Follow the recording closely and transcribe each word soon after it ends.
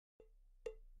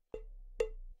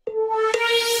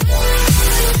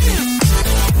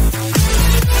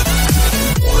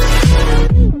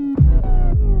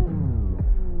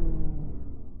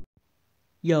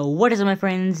Yo, what is up my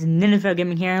friends, Ninja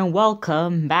Gaming here, and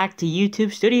welcome back to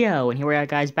YouTube Studio. And here we are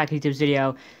guys, back to YouTube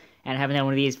Studio, and I haven't done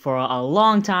one of these for a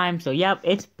long time, so yep,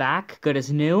 it's back, good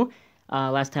as new.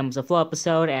 Last time was a flow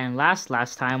episode, and last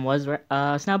time was,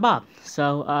 Snow Bob.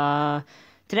 So,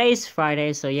 today's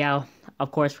Friday, so yeah,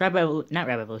 of course,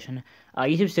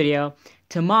 YouTube Studio.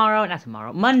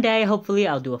 Monday, hopefully,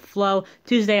 I'll do a flow.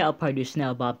 Tuesday, I'll probably do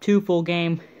Snail Bob 2 full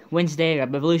game. Wednesday,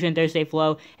 Red Revolution, Thursday,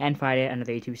 flow, and Friday,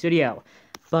 another YouTube Studio.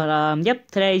 But, yep,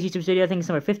 today's YouTube Studio, I think it's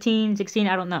number 15, 16,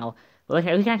 I don't know. But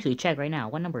we can actually check right now.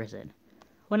 What number is it?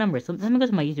 What number is it? Let me go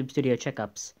to my YouTube Studio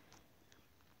checkups.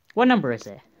 What number is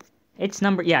it? It's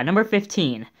number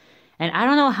 15. And I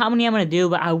don't know how many I'm going to do,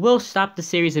 but I will stop the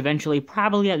series eventually.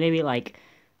 Probably at maybe, like,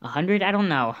 100, I don't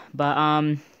know. But,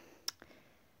 I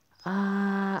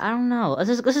don't know. Let's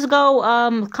just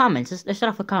go, comments. Let's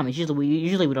start off with comments.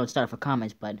 Usually we don't start off with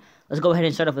comments, but let's go ahead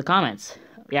and start off with comments.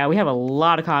 Yeah, we have a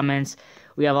lot of comments.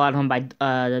 We have a lot of them by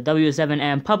the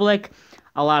W7M Public,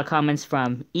 a lot of comments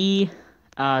from E,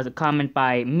 the comment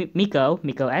by Miko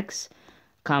X,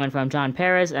 comment from John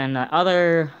Perez, and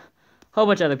whole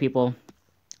bunch of other people,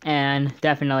 and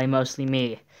definitely mostly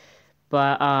me.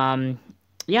 But,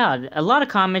 yeah, a lot of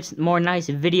comments, more nice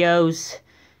videos,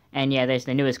 and yeah, there's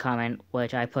the newest comment,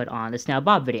 which I put on the Snail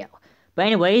Bob video. But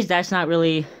anyways, that's not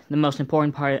really the most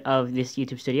important part of this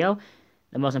YouTube Studio.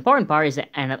 The most important part is the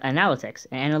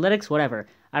analytics, whatever.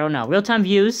 I don't know. Real-time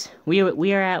views. We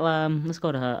are at, let's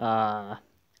go to,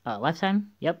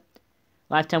 lifetime. Yep.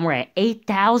 Lifetime, we're at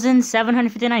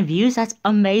 8,759 views. That's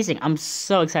amazing. I'm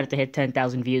so excited to hit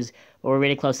 10,000 views. We're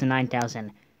really close to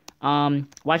 9,000.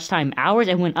 Watch time hours,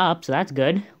 it went up, so that's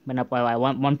good. Went up by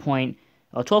 12%.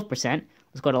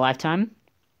 Let's go to lifetime.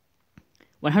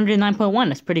 109.1,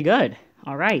 that's pretty good.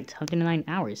 Alright, 109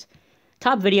 hours.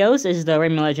 Top videos is the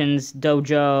Rayman Legends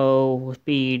Dojo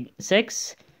Speed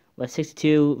 6 with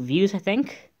 62 views, I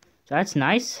think. So that's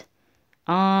nice.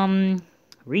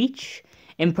 Reach.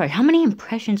 How many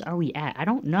impressions are we at? I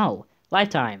don't know.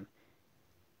 Lifetime.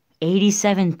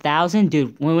 87,000?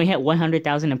 Dude, when we hit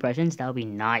 100,000 impressions, that would be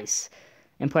nice.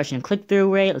 Impression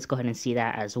click-through rate. Let's go ahead and see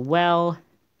that as well.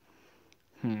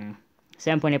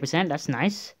 7.8%. That's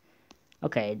nice.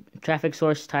 Okay. Traffic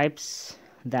source types.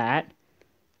 That.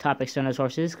 Top external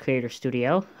sources, Creator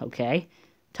Studio, okay.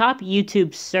 Top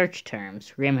YouTube search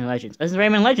terms, Rayman Legends. This is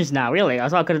Rayman Legends now, really. I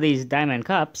was talking to these Diamond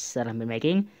Cups that I've been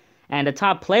making. And the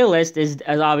top playlist is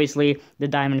obviously the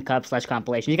Diamond Cup /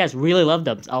 compilation. You guys really love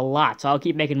them a lot, so I'll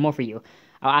keep making more for you.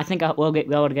 I think we'll be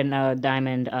able to get a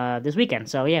Diamond this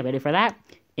weekend. So yeah, ready for that.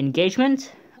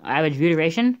 Engagement, average view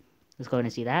duration. Let's go ahead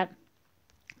and see that.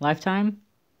 Lifetime.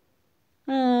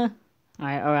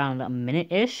 Around a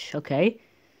minute-ish, okay.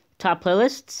 Top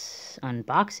playlists,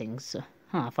 unboxings.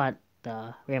 I thought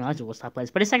the Rayman Legends was top place,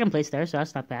 but it's second place there, so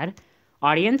that's not bad.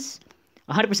 Audience,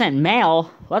 100% male.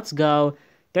 Let's go.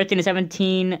 13 to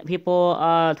 17 people,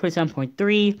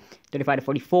 27.3, 35 to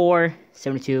 44,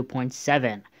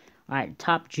 72.7. All right,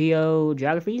 top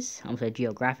geographies. I'm gonna say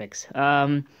geographics.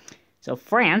 So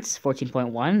France,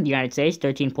 14.1, United States,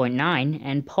 13.9,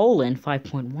 and Poland,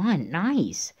 5.1.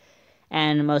 Nice.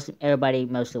 And everybody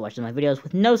mostly watches my videos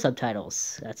with no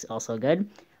subtitles. That's also good.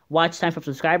 Watch time for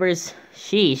subscribers.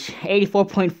 Sheesh.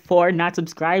 84.4 not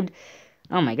subscribed.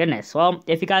 Oh my goodness. Well,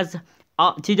 if you guys,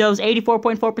 to those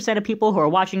 84.4% of people who are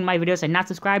watching my videos and not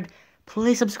subscribed,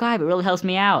 please subscribe. It really helps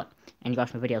me out. And you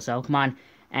watch my videos, so come on.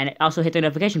 And also hit the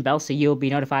notification bell so you'll be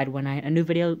notified when a new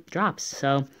video drops.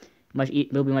 So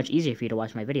it will be much easier for you to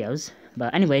watch my videos.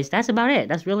 But anyways, that's about it.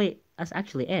 That's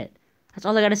actually it. That's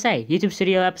all I gotta say. YouTube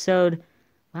Studio episode,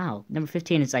 wow, number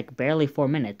 15 is like barely 4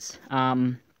 minutes.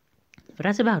 But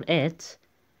that's about it.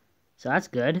 So that's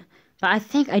good. But I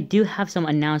think I do have some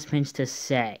announcements to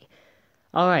say.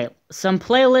 Alright, some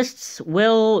playlists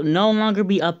will no longer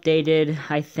be updated,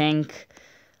 I think.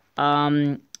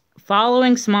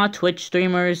 Following small Twitch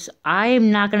streamers,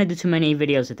 I'm not gonna do too many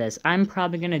videos with this. I'm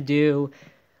probably gonna do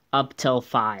up till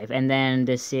 5, and then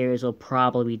this series will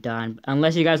probably be done,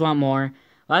 unless you guys want more.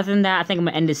 Other than that, I think I'm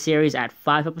going to end this series at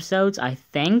 5 episodes, I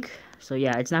think. So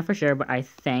yeah, it's not for sure, but I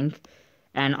think.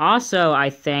 And also, I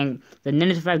think the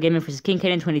Ninja 5 Gaming vs. King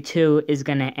Kaden 22 is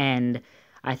going to end.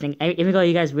 I think, even though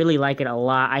you guys really like it a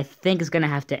lot, I think it's going to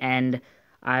have to end.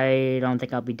 I don't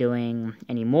think I'll be doing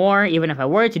any more. Even if I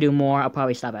were to do more, I'll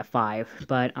probably stop at 5.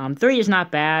 But 3 is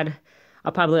not bad.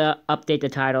 I'll probably update the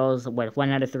titles with 1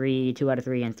 out of 3, 2 out of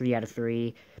 3, and 3 out of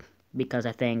 3. Because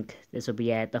I think this will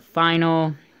be at the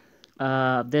final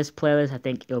this playlist. I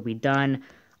think it'll be done.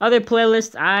 Other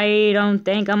playlists, I don't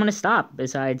think I'm gonna stop,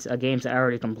 besides games that I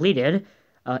already completed.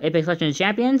 Apex Legends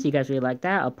Champions, you guys really like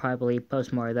that. I'll probably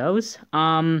post more of those.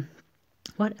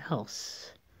 What what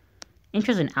else?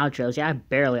 Intros and outros. Yeah, I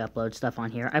barely upload stuff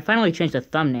on here. I finally changed the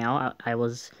thumbnail. I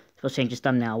was supposed to change this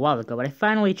thumbnail a while ago, but I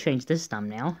finally changed this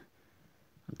thumbnail.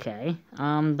 Okay.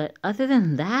 But other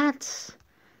than that,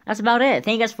 that's about it.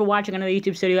 Thank you guys for watching another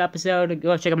YouTube Studio episode.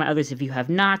 Go check out my others if you have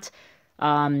not.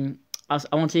 I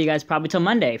won't see you guys probably till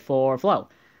Monday for Flow.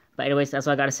 But anyways, that's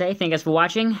all I gotta say. Thank you guys for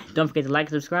watching. Don't forget to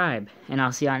like and subscribe. And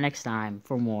I'll see y'all next time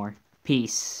for more.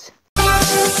 Peace.